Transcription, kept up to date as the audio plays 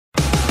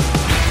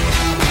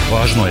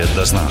Važno je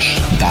da znaš.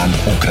 Dan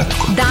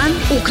ukratko. Dan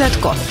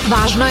ukratko.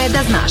 Važno je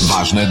da znaš.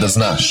 Važno je da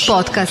znaš.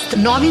 Podcast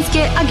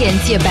novinske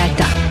agencije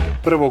Beta.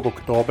 1.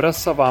 oktobra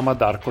sa vama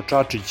Darko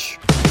Čačić.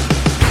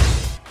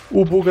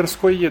 U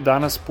Bugarskoj je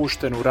danas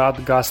pušten u rad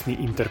gasni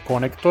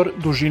interkonektor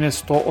dužine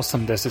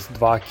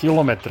 182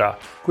 km,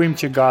 kojim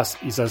će gas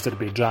iz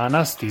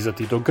Azerbejdžana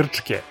stizati do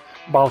Grčke.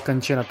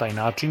 Balkan će na taj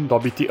način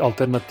dobiti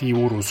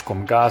alternativu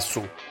ruskom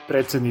gasu.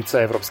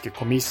 Predsednica Evropske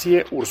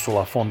komisije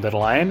Ursula von der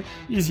Leyen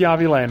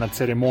izjavila je na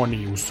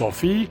ceremoniji u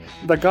Sofiji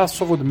da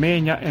gasovod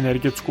menja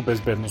energetsku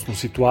bezbednosnu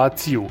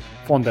situaciju.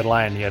 Von der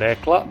Leyen je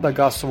rekla da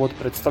gasovod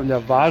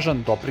predstavlja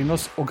važan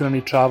doprinos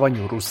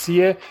ograničavanju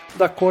Rusije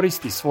da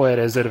koristi svoje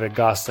rezerve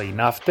gasa i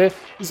nafte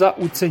za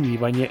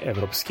ucenjivanje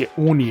Evropske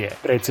unije.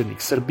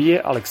 Predsednik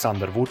Srbije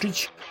Aleksandar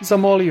Vučić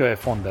zamolio je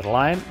von der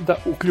Leyen da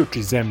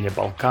uključi zemlje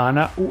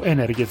Balkana u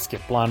energetske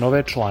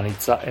planove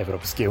članica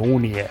Evropske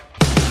unije.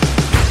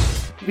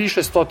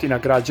 Više stotina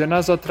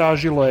građana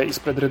zatražilo je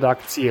ispred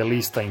redakcije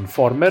lista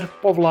Informer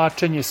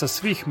povlačenje sa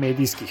svih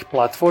medijskih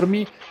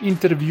platformi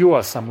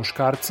intervjua sa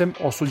muškarcem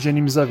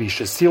osuđenim za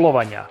više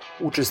silovanja.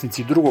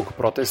 Učesnici drugog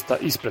protesta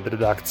ispred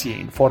redakcije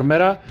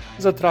Informera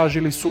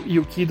zatražili su i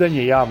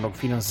ukidanje javnog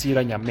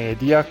finansiranja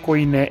medija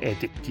koji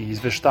neetički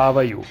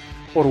izveštavaju.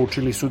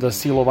 Poručili su da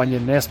silovanje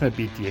ne sme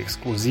biti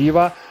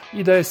ekskluziva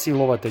i da je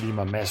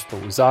silovateljima mesto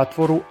u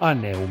zatvoru, a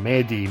ne u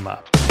medijima.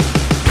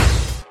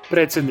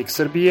 Predsednik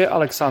Srbije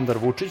Aleksandar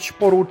Vučić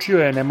poručio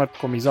je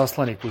nemačkom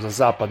izaslaniku za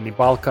Zapadni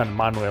Balkan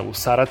Manuelu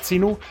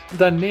Saracinu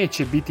da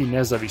neće biti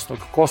nezavisnog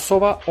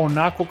Kosova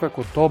onako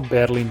kako to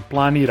Berlin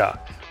planira.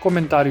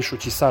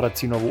 Komentarišući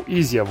Saracinovu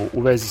izjavu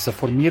u vezi sa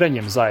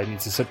formiranjem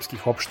zajednice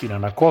srpskih opština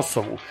na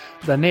Kosovu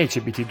da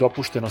neće biti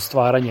dopušteno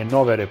stvaranje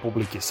nove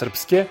Republike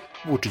Srpske,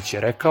 Vučić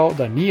je rekao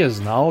da nije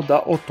znao da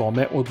o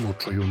tome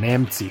odlučuju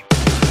Nemci.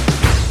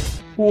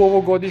 U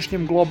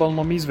ovogodišnjem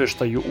globalnom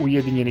izveštaju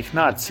Ujedinjenih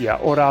nacija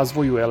o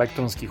razvoju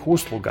elektronskih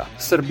usluga,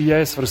 Srbija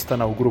je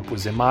svrstana u grupu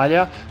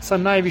zemalja sa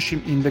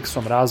najvišim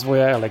indeksom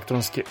razvoja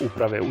elektronske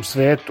uprave u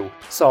svetu,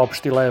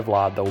 saopštila je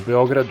vlada u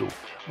Beogradu.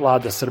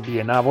 Vlada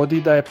Srbije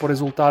navodi da je po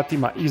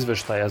rezultatima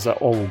izveštaja za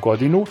ovu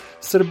godinu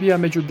Srbija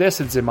među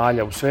 10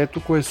 zemalja u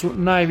svetu koje su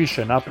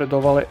najviše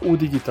napredovale u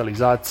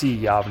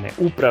digitalizaciji javne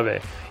uprave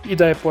i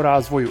da je po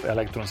razvoju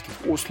elektronskih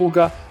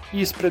usluga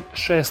ispred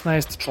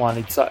 16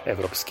 članica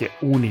Evropske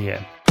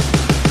unije.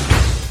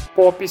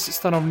 Popis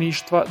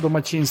stanovništva,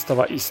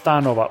 domaćinstava i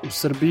stanova u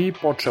Srbiji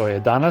počeo je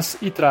danas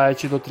i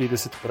trajaće do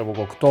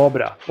 31.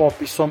 oktobra.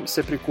 Popisom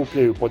se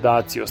prikupljaju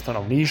podaci o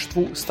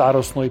stanovništvu,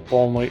 starosnoj,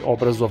 polnoj,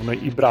 obrazovnoj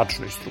i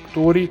bračnoj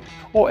strukturi,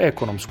 o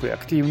ekonomskoj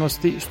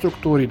aktivnosti,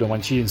 strukturi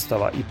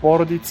domaćinstava i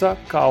porodica,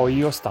 kao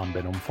i o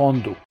stambenom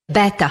fondu.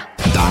 Beta.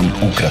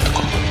 Dan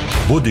ukratko.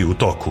 Budi u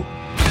toku.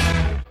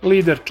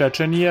 Lider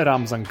Čečenije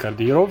Ramzan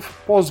Kadirov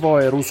pozvao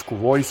je rusku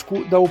vojsku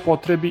da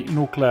upotrebi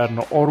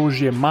nuklearno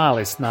oružje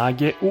male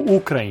snage u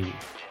Ukrajini.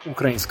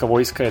 Ukrajinska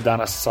vojska je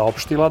danas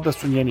saopštila da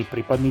su njeni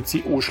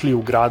pripadnici ušli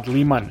u grad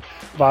Liman,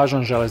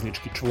 važan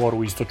železnički čvor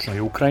u istočnoj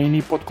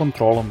Ukrajini pod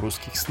kontrolom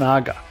ruskih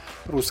snaga.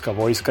 Ruska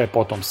vojska je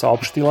potom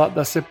saopštila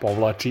da se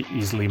povlači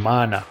iz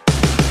Limana.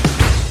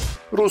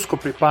 Rusko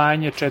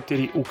pripajanje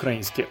 4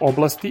 ukrajinske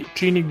oblasti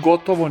čini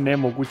gotovo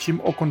nemogućim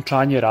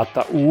okončanje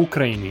rata u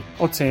Ukrajini,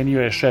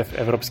 ocenio je šef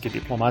evropske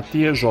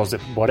diplomatije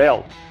Josep Borrell.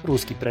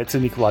 Ruski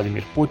predsednik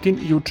Vladimir Putin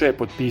juče je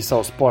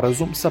potpisao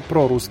sporazum sa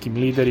proruskim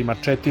liderima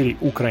 4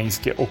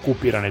 ukrajinske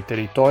okupirane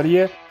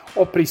teritorije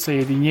o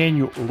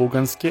prisajedinjenju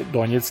Luganske,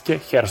 Donjecke,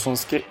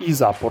 Hersonske i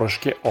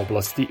Zaporoške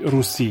oblasti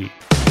Rusiji.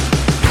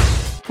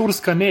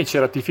 Turska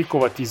neće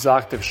ratifikovati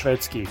zahtev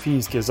Švedske i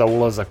Finske za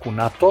ulazak u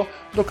NATO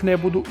dok ne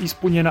budu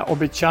ispunjena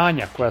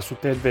obećanja koja su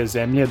te dve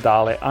zemlje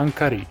dale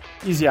Ankari,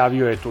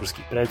 izjavio je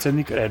turski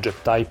predsednik Recep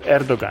Tayyip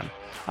Erdogan.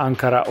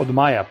 Ankara od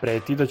maja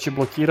preti da će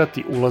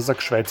blokirati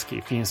ulazak Švedske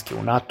i Finske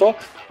u NATO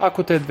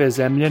ako te dve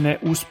zemlje ne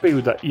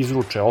uspeju da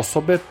izruče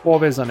osobe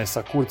povezane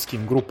sa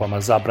kurdskim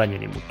grupama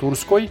zabranjenim u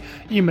Turskoj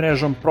i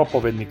mrežom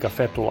propovednika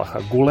Fetulaha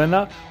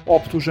Gulena,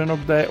 optuženog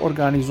da je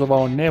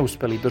organizovao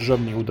neuspeli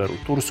državni udar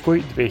u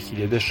Turskoj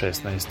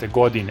 2016.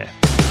 godine.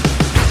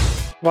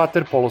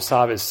 Vaterpolo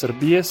savez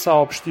Srbije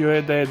saopštio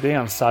je da je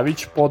Dejan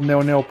Savić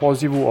podneo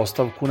neopozivu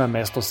ostavku na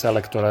mesto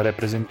selektora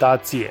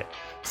reprezentacije.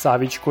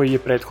 Savić, koji je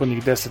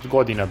prethodnih 10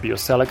 godina bio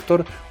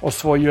selektor,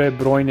 osvojio je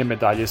brojne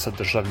medalje sa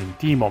državnim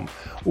timom,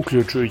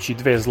 uključujući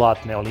 2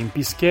 zlatne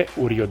olimpijske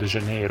u Rio de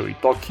Janeiro i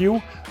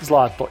Tokiju,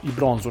 zlato i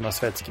bronzu na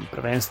svetskim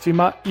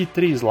prvenstvima i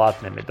 3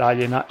 zlatne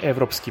medalje na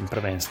evropskim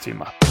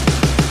prvenstvima.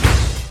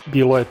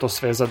 Bilo je to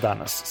sve za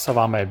danas. Sa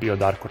vama je bio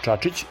Darko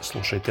Čačić,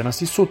 slušajte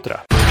nas i sutra.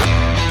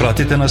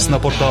 Pratite nas na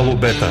portalu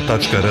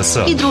beta.rs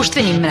i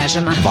društvenim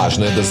mrežama.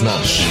 Važno je da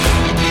znaš.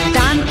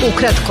 Dan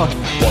ukratko.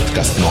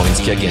 Podcast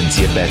novinske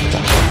agencije Beta.